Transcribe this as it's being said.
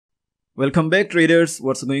Welcome back traders,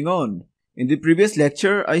 what's going on? In the previous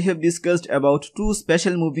lecture, I have discussed about two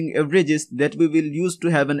special moving averages that we will use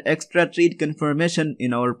to have an extra trade confirmation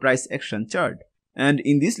in our price action chart. And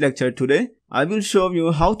in this lecture today, I will show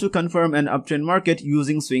you how to confirm an uptrend market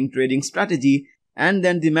using swing trading strategy and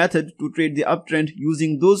then the method to trade the uptrend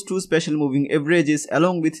using those two special moving averages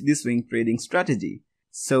along with the swing trading strategy.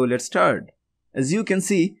 So let's start. As you can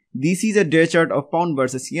see, this is a day chart of pound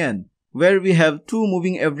versus yen, where we have two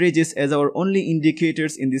moving averages as our only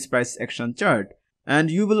indicators in this price action chart.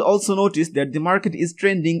 And you will also notice that the market is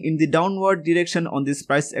trending in the downward direction on this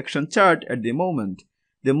price action chart at the moment.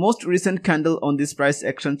 The most recent candle on this price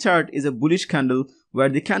action chart is a bullish candle where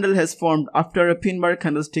the candle has formed after a pin bar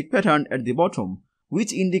candlestick pattern at the bottom,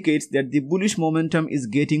 which indicates that the bullish momentum is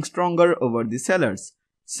getting stronger over the sellers.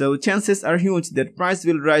 So chances are huge that price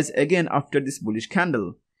will rise again after this bullish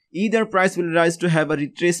candle. Either price will rise to have a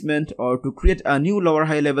retracement or to create a new lower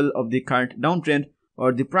high level of the current downtrend,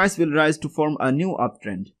 or the price will rise to form a new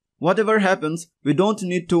uptrend. Whatever happens, we don't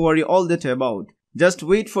need to worry all that about. Just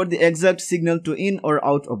wait for the exact signal to in or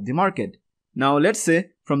out of the market. Now let's say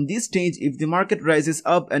from this stage, if the market rises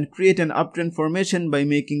up and create an uptrend formation by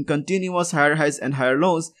making continuous higher highs and higher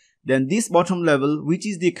lows, then this bottom level, which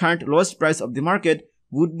is the current lowest price of the market,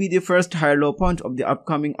 would be the first higher low point of the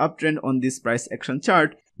upcoming uptrend on this price action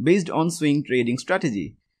chart based on swing trading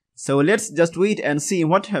strategy. So let's just wait and see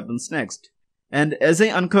what happens next. And as I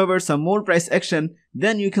uncover some more price action,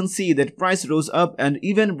 then you can see that price rose up and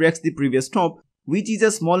even breaks the previous top, which is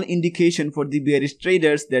a small indication for the bearish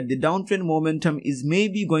traders that the downtrend momentum is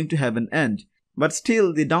maybe going to have an end. But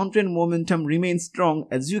still, the downtrend momentum remains strong,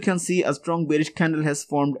 as you can see a strong bearish candle has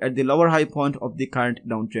formed at the lower high point of the current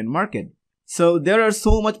downtrend market. So there are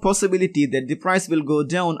so much possibility that the price will go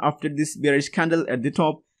down after this bearish candle at the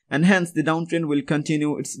top, and hence the downtrend will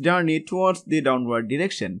continue its journey towards the downward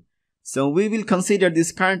direction. So we will consider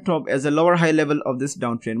this current top as a lower high level of this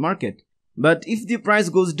downtrend market. But if the price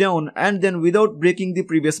goes down and then without breaking the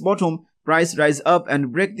previous bottom, price rise up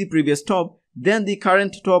and break the previous top, then the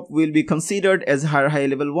current top will be considered as higher high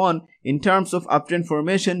level 1 in terms of uptrend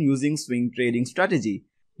formation using swing trading strategy.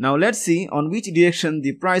 Now let's see on which direction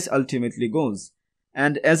the price ultimately goes.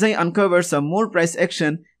 And as I uncover some more price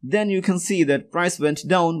action, then you can see that price went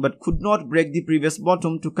down but could not break the previous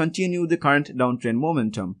bottom to continue the current downtrend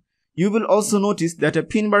momentum. You will also notice that a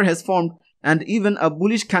pin bar has formed and even a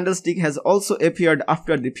bullish candlestick has also appeared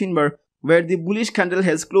after the pin bar, where the bullish candle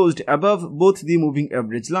has closed above both the moving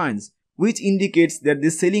average lines, which indicates that the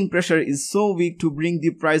selling pressure is so weak to bring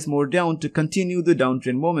the price more down to continue the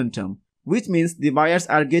downtrend momentum, which means the buyers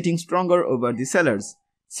are getting stronger over the sellers.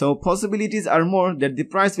 So possibilities are more that the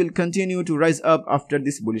price will continue to rise up after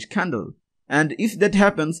this bullish candle. And if that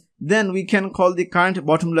happens, then we can call the current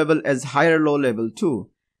bottom level as higher low level 2.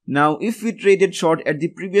 Now if we traded short at the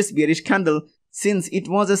previous bearish candle, since it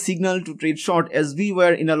was a signal to trade short as we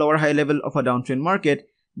were in a lower high level of a downtrend market,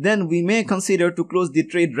 then we may consider to close the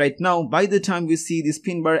trade right now by the time we see this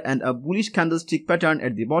pin bar and a bullish candlestick pattern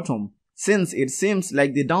at the bottom, since it seems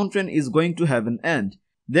like the downtrend is going to have an end.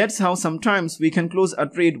 That's how sometimes we can close a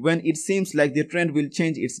trade when it seems like the trend will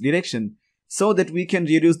change its direction, so that we can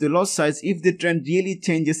reduce the loss size if the trend really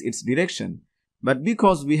changes its direction. But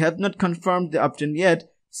because we have not confirmed the uptrend yet,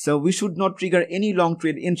 so we should not trigger any long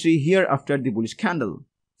trade entry here after the bullish candle.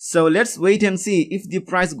 So let's wait and see if the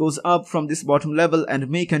price goes up from this bottom level and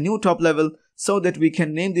make a new top level, so that we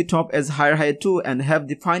can name the top as higher high 2 and have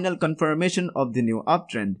the final confirmation of the new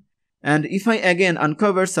uptrend. And if I again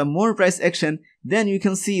uncover some more price action, then you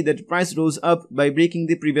can see that price rose up by breaking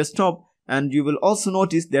the previous top, and you will also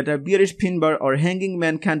notice that a bearish pin bar or hanging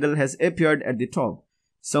man candle has appeared at the top.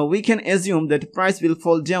 So we can assume that price will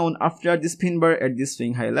fall down after this pin bar at this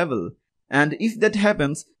swing high level. And if that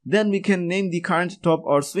happens, then we can name the current top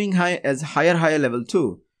or swing high as higher high level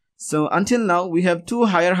 2. So until now we have two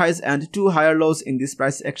higher highs and two higher lows in this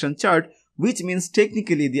price action chart, which means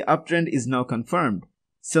technically the uptrend is now confirmed.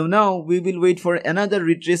 So now we will wait for another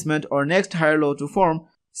retracement or next higher low to form,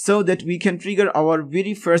 so that we can trigger our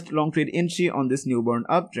very first long trade entry on this newborn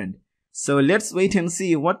uptrend. So let's wait and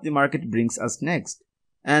see what the market brings us next.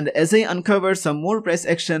 And as I uncover some more price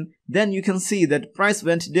action, then you can see that price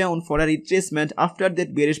went down for a retracement after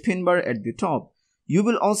that bearish pin bar at the top. You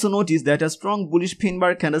will also notice that a strong bullish pin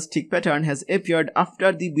bar candlestick pattern has appeared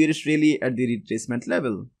after the bearish rally at the retracement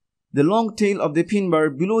level. The long tail of the pin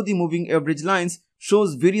bar below the moving average lines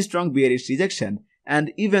shows very strong bearish rejection,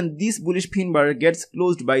 and even this bullish pin bar gets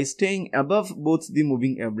closed by staying above both the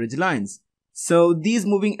moving average lines. So these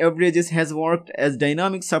moving averages has worked as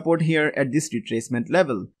dynamic support here at this retracement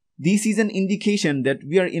level. This is an indication that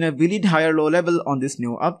we are in a valid higher low level on this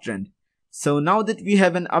new uptrend. So now that we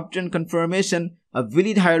have an uptrend confirmation, a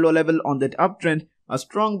valid higher low level on that uptrend, a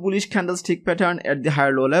strong bullish candlestick pattern at the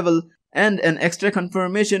higher low level, and an extra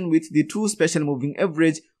confirmation with the two special moving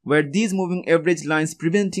average, where these moving average lines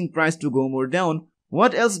preventing price to go more down,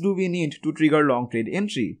 what else do we need to trigger long trade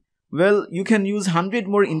entry? Well, you can use 100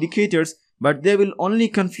 more indicators, but they will only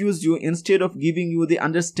confuse you instead of giving you the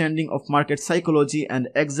understanding of market psychology and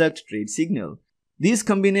exact trade signal. This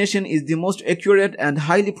combination is the most accurate and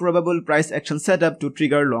highly probable price action setup to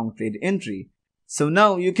trigger long trade entry. So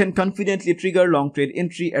now you can confidently trigger long trade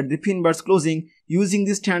entry at the pin bar's closing using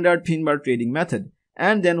the standard pin bar trading method,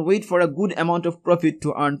 and then wait for a good amount of profit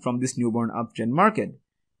to earn from this newborn uptrend market.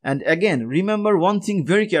 And again, remember one thing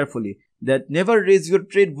very carefully, that never raise your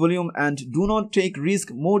trade volume and do not take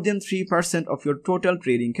risk more than 3% of your total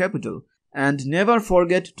trading capital. And never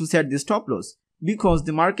forget to set the stop loss, because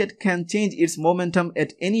the market can change its momentum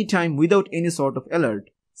at any time without any sort of alert.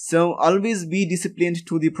 So always be disciplined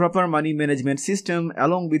to the proper money management system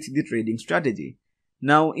along with the trading strategy.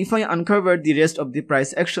 Now if I uncover the rest of the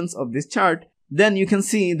price actions of this chart, then you can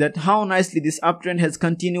see that how nicely this uptrend has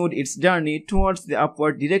continued its journey towards the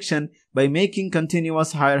upward direction by making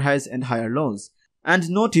continuous higher highs and higher lows. And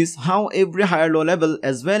notice how every higher low level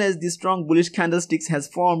as well as the strong bullish candlesticks has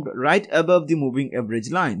formed right above the moving average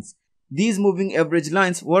lines. These moving average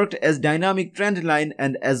lines worked as dynamic trend line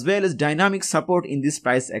and as well as dynamic support in this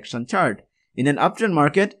price action chart. In an uptrend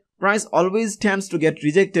market, price always tends to get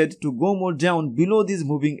rejected to go more down below these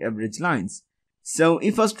moving average lines. So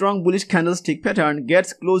if a strong bullish candlestick pattern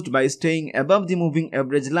gets closed by staying above the moving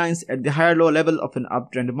average lines at the higher low level of an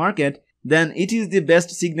uptrend market, then it is the best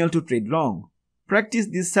signal to trade long. Practice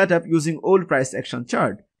this setup using old price action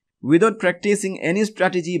chart. Without practicing any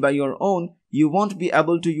strategy by your own, you won't be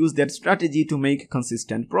able to use that strategy to make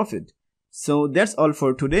consistent profit. So that's all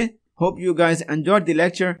for today. Hope you guys enjoyed the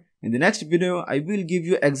lecture. In the next video, I will give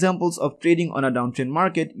you examples of trading on a downtrend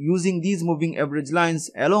market using these moving average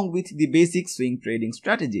lines along with the basic swing trading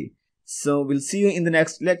strategy. So we'll see you in the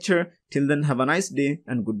next lecture. Till then, have a nice day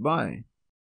and goodbye.